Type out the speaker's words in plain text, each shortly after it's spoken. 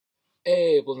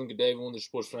Hey, pleasant good day, everyone. This is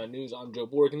Sports Fan News. I'm Joe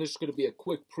Borg, and this is going to be a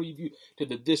quick preview to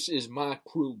the This Is My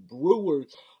Crew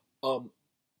Brewers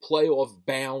playoff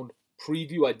bound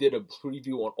preview. I did a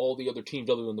preview on all the other teams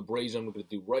other than the Braves. I'm going to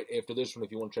do right after this one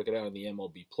if you want to check it out in the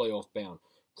MLB playoff bound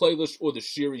playlist or the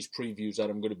series previews that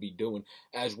I'm going to be doing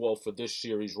as well for this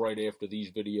series right after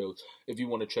these videos. If you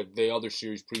want to check the other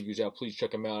series previews out, please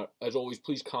check them out. As always,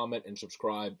 please comment and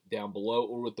subscribe down below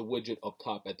or with the widget up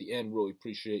top at the end. Really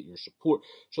appreciate your support.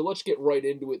 So let's get right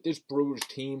into it. This Brewers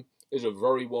team is a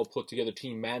very well put together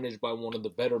team managed by one of the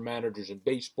better managers in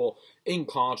baseball,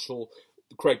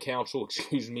 Craig Counsell,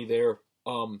 excuse me there.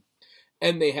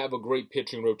 And they have a great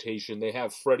pitching rotation. They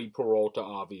have Freddie Peralta,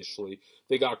 obviously.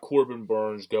 They got Corbin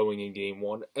Burnes going in Game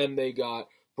 1. And they got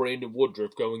Brandon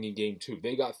Woodruff going in Game 2.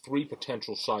 They got 3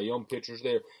 potential Cy Young pitchers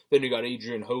there. Then you got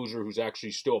Adrian Hoser, who's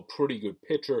actually still a pretty good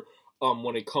pitcher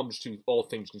when it comes to all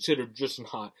things considered. Just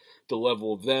not the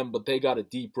level of them. But they got a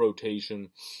deep rotation.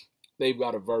 They've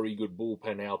got a very good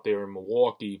bullpen out there in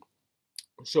Milwaukee.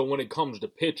 So when it comes to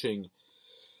pitching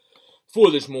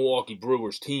for this Milwaukee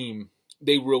Brewers team,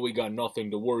 they really got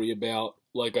nothing to worry about.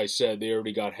 Like I said, they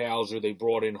already got Hauser. They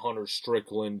brought in Hunter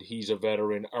Strickland. He's a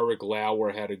veteran. Eric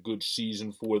Lauer had a good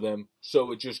season for them.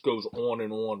 So it just goes on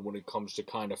and on when it comes to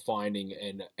kind of finding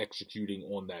and executing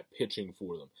on that pitching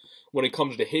for them. When it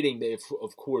comes to hitting, they have,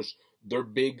 of course, their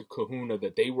big kahuna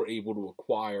that they were able to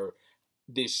acquire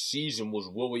this season was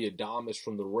Willy Adames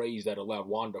from the Rays that allowed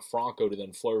Wander Franco to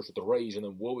then flourish with the Rays, and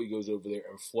then Willy goes over there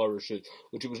and flourishes,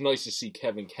 which it was nice to see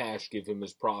Kevin Cash give him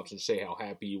his props and say how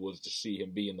happy he was to see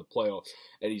him be in the playoffs,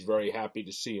 and he's very happy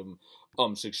to see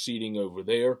him succeeding over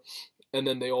there. And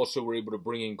then they also were able to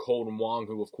bring in Colton Wong,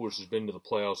 who of course has been to the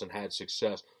playoffs and had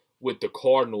success with the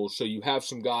Cardinals. So you have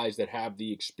some guys that have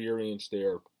the experience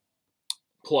there,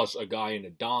 plus a guy in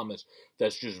Adames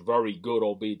that's just very good,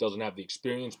 albeit doesn't have the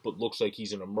experience, but looks like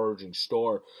he's an emerging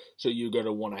star. So you're going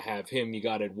to want to have him. You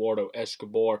got Eduardo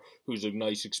Escobar, who's a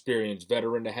nice, experienced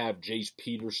veteran to have. Jace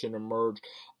Peterson emerge.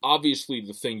 Obviously,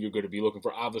 the thing you're going to be looking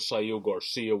for, Avisail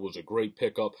Garcia was a great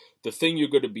pickup. The thing you're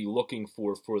going to be looking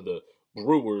for the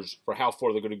Brewers, for how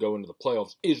far they're going to go into the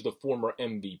playoffs, is the former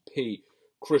MVP,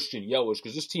 Christian Yelich,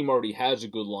 because this team already has a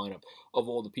good lineup of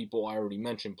all the people I already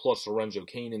mentioned, plus Lorenzo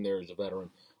Cain in there as a veteran.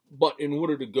 But in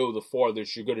order to go the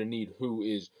farthest, you're going to need who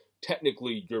is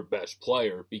technically your best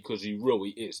player, because he really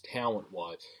is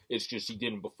talent-wise. It's just he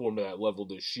didn't perform to that level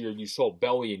this year. You saw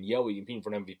Belly and Yelich competing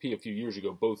for an MVP a few years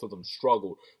ago. Both of them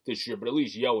struggled this year, but at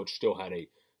least Yelich still had a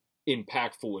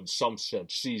impactful, in some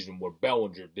sense, season where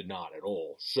Bellinger did not at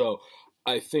all. So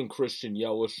I think Christian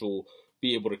Yelich will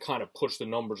be able to kind of push the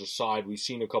numbers aside. We've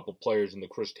seen a couple players in the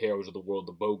Chris Taylors of the world,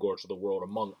 the Bogarts of the world,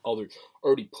 among others,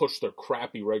 already push their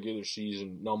crappy regular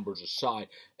season numbers aside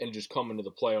and just come into the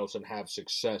playoffs and have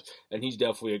success. And he's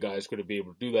definitely a guy that's going to be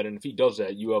able to do that. And if he does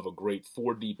that, you have a great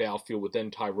 4-deep outfield with then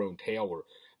Tyrone Taylor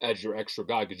as your extra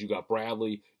guy, because you got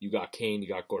Bradley, you got Cain, you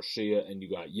got Garcia, and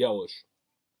you got Yelich.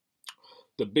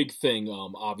 The big thing,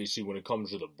 obviously, when it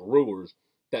comes to the Brewers,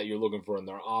 that you're looking for in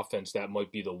their offense, that might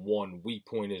be the one weak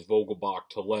point, is Vogelbach,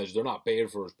 Tellez. They're not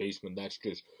bad first baseman. That's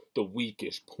just the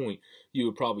weakest point, you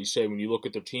would probably say, when you look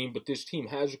at their team. But this team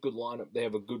has a good lineup. They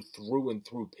have a good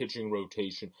through-and-through pitching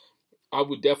rotation. I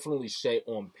would definitely say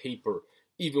on paper,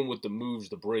 even with the moves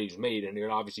the Braves made, and it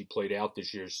obviously played out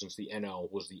this year since the NL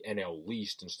was the NL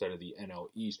least instead of the NL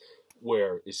East,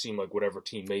 where it seemed like whatever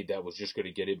team made that was just going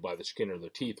to get it by the skin of their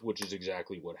teeth, which is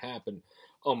exactly what happened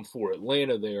for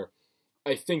Atlanta there.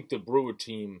 I think the Brewer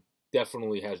team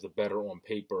definitely has the better on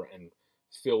paper and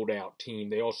filled out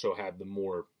team. They also have the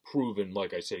more proven,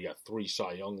 like I said, you got 3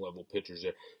 Cy Young level pitchers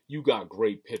there. You got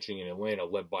great pitching in Atlanta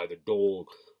led by the Dole,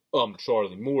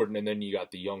 Charlie Morton, and then you got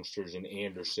the youngsters in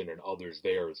Anderson and others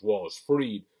there as well as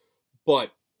Fried. But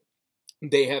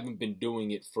they haven't been doing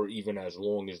it for even as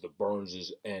long as the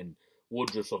Burneses and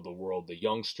Woodruffs of the world, the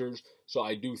youngsters. So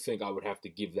I do think I would have to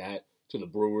give that to the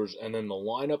Brewers. And then the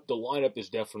lineup is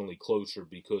definitely closer,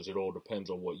 because it all depends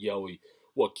on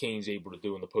what Cain's able to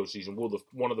do in the postseason. Will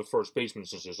one of the first basemen,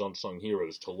 since his unsung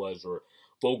heroes, Tellez or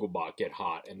Vogelbach, get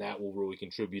hot, and that will really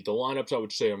contribute. The lineups, I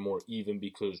would say, are more even,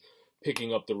 because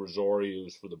picking up the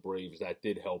Rosarios for the Braves, that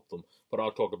did help them. But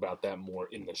I'll talk about that more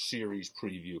in the series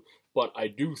preview. But I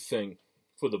do think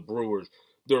for the Brewers,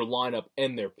 their lineup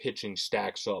and their pitching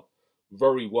stacks up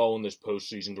very well in this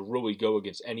postseason to really go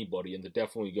against anybody, and to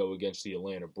definitely go against the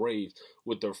Atlanta Braves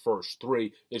with their first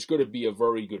 3. It's going to be a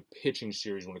very good pitching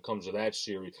series when it comes to that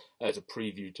series as a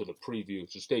preview to the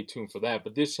preview, so stay tuned for that.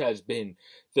 But this has been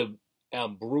the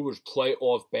Brewers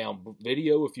playoff bound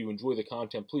video. If you enjoy the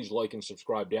content, please like and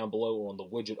subscribe down below or on the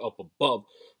widget up above.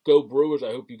 Go Brewers.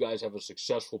 I hope you guys have a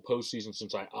successful postseason,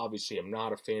 since I obviously am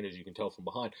not a fan, as you can tell from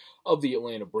behind, of the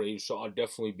Atlanta Braves. So I'll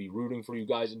definitely be rooting for you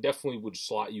guys, and definitely would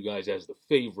slot you guys as the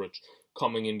favorites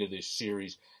coming into this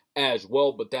series as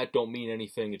well. But that don't mean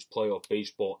anything. It's playoff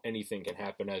baseball. Anything can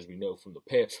happen, as we know from the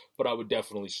past. But I would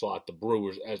definitely slot the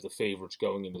Brewers as the favorites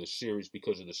going into the series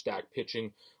because of the stacked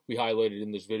pitching we highlighted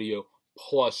in this video,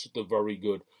 plus the very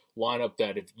good lineup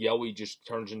that if Yelly just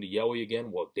turns into Yelly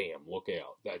again, well, damn, look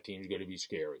out. That team's going to be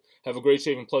scary. Have a great,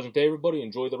 safe, and pleasant day, everybody.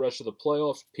 Enjoy the rest of the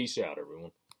playoffs. Peace out,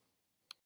 everyone.